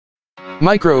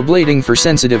Microblading for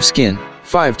sensitive skin,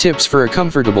 5 tips for a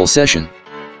comfortable session.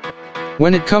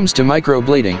 When it comes to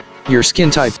microblading, your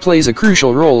skin type plays a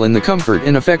crucial role in the comfort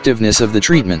and effectiveness of the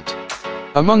treatment.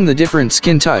 Among the different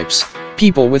skin types,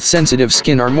 people with sensitive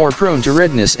skin are more prone to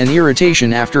redness and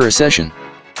irritation after a session.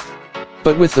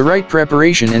 But with the right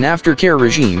preparation and aftercare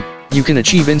regime, you can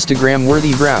achieve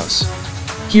Instagram-worthy brows.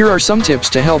 Here are some tips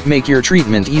to help make your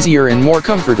treatment easier and more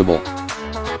comfortable.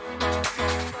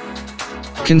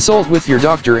 Consult with your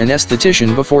doctor and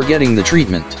esthetician before getting the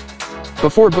treatment.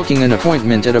 Before booking an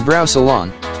appointment at a brow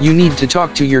salon, you need to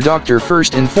talk to your doctor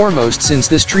first and foremost, since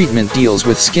this treatment deals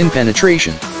with skin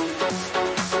penetration.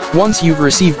 Once you've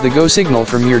received the go signal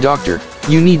from your doctor,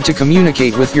 you need to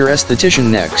communicate with your esthetician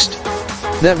next.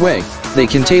 That way, they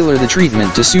can tailor the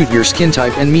treatment to suit your skin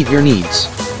type and meet your needs.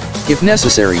 If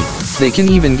necessary, they can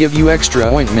even give you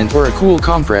extra ointment or a cool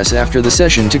compress after the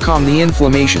session to calm the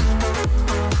inflammation.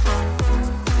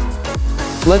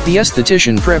 Let the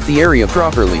esthetician prep the area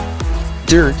properly.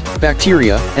 Dirt,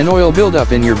 bacteria, and oil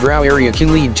buildup in your brow area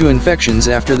can lead to infections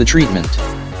after the treatment.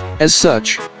 As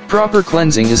such, proper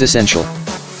cleansing is essential.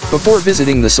 Before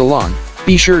visiting the salon,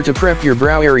 be sure to prep your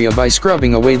brow area by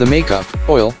scrubbing away the makeup,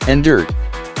 oil, and dirt.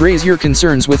 Raise your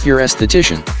concerns with your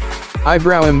esthetician.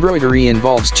 Eyebrow embroidery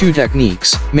involves 2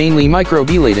 techniques, mainly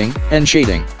microblading and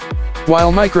shading.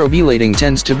 While microblading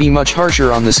tends to be much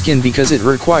harsher on the skin because it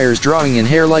requires drawing in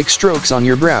hair-like strokes on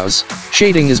your brows,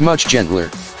 shading is much gentler.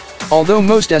 Although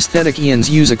most aestheticians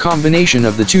use a combination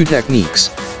of the 2 techniques,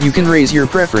 you can raise your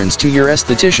preference to your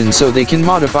esthetician so they can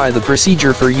modify the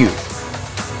procedure for you.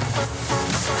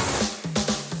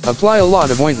 Apply a lot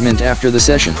of ointment after the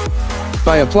session.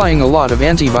 By applying a lot of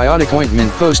antibiotic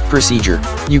ointment post-procedure,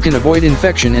 you can avoid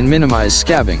infection and minimize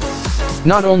scabbing.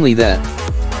 Not only that,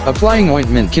 applying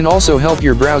ointment can also help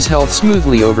your brows health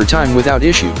smoothly over time without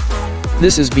issue.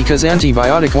 This is because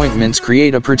antibiotic ointments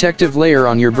create a protective layer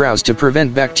on your brows to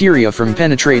prevent bacteria from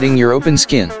penetrating your open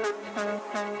skin.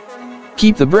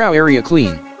 Keep the brow area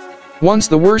clean. Once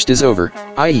the worst is over,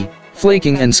 i.e.,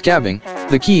 flaking and scabbing,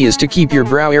 the key is to keep your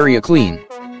brow area clean.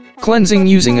 Cleansing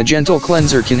using a gentle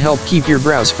cleanser can help keep your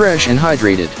brows fresh and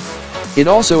hydrated. It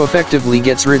also effectively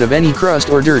gets rid of any crust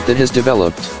or dirt that has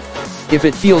developed. If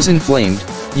it feels inflamed,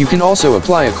 you can also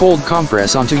apply a cold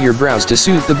compress onto your brows to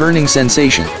soothe the burning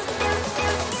sensation.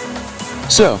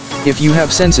 So, if you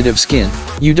have sensitive skin,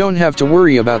 you don't have to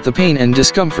worry about the pain and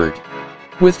discomfort.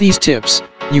 With these tips,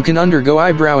 you can undergo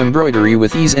eyebrow embroidery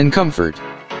with ease and comfort.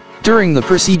 During the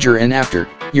procedure and after,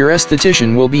 your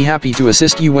esthetician will be happy to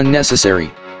assist you when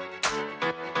necessary.